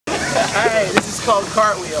Alright, this is called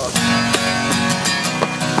Cartwheel.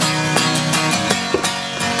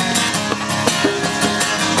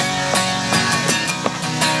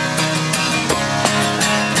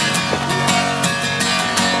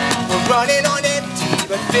 We're running on empty,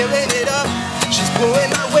 but filling it up. She's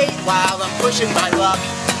pulling my weight while I'm pushing my luck.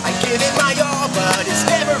 I give it my all, but it's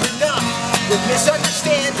never enough. With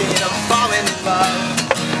misunderstanding, I'm falling in love.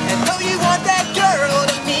 And though you want that girl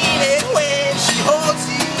to mean it when she holds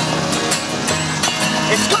you,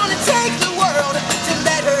 it's gonna take the world to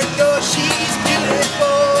let her know she's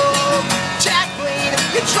beautiful. Jacqueline,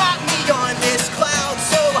 you drop me on this cloud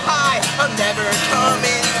so high, I'm never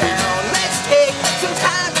coming down. Let's take some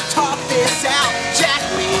time to talk this out.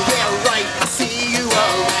 Jacqueline, yeah right, I'll see you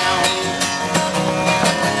around.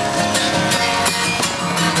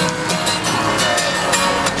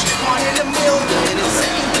 She's one in a million and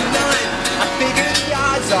second to none. I figure the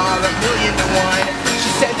odds are 1,000,000 to 1.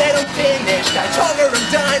 She said that I'm finished, I told her I'm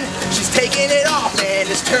done. She's taking it off and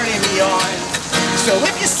it's turning me on. So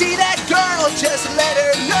if you see that girl, just let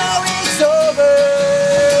her know it's over.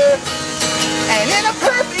 And in a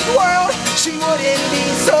perfect world, she wouldn't be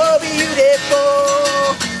so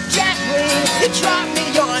beautiful. Jacqueline, you drop me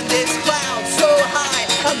on this cloud so high,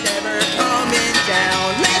 I'm never coming down.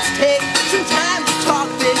 Let's take some time to talk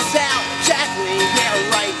this out. Jacqueline,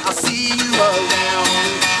 yeah right, I'll see you around.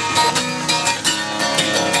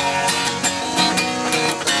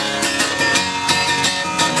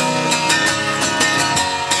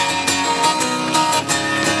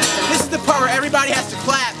 Everybody has to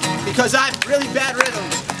clap because I have really bad rhythm.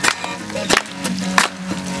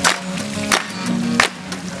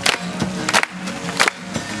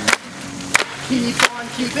 Keep on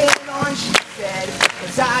keeping on, she said,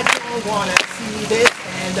 cause I don't wanna see this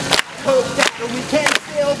end. I hope that we can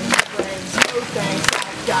still be friends. No thanks,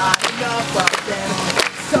 I've got enough of them.